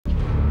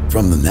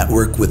From the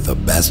network with the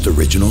best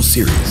original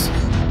series,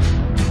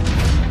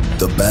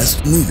 the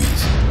best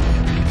movies,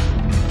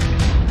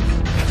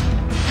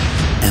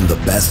 and the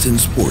best in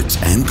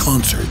sports and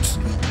concerts,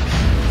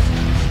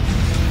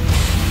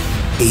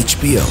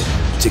 HBO,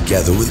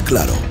 together with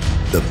CLARO,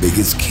 the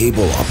biggest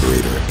cable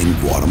operator in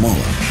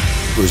Guatemala,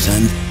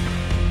 present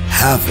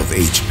half of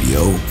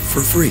HBO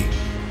for free.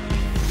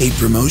 A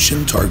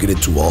promotion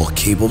targeted to all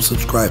cable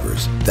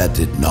subscribers that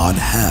did not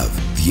have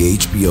the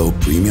HBO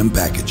premium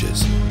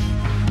packages.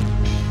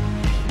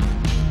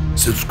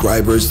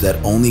 Subscribers that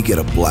only get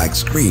a black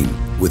screen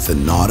with a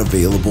not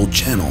available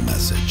channel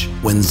message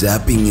when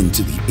zapping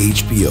into the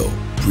HBO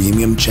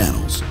premium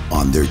channels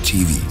on their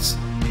TVs.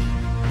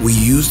 We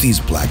use these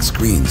black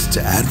screens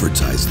to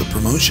advertise the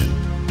promotion,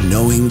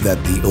 knowing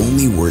that the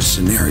only worse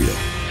scenario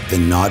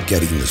than not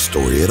getting the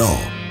story at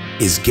all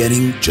is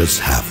getting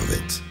just half of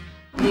it.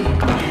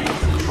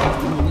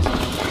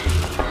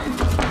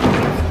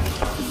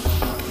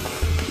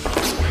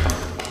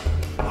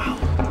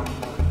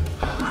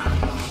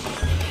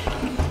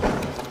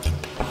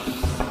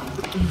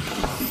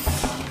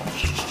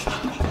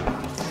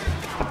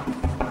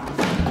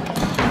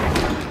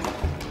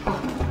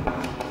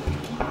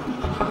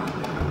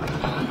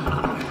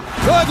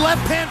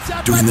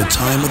 During the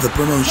time of the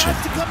promotion,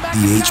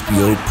 the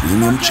HBO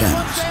premium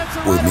channels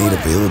were made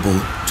available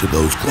to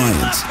those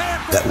clients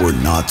that were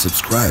not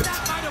subscribed,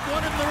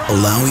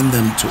 allowing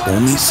them to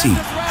only see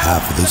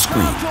half of the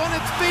screen.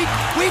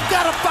 We've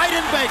got a fight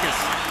in Vegas.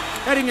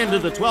 Heading into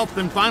the 12th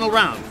and final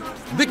round,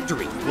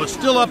 victory was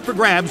still up for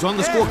grabs on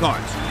the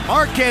scorecards.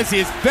 Marquez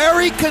is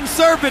very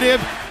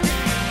conservative.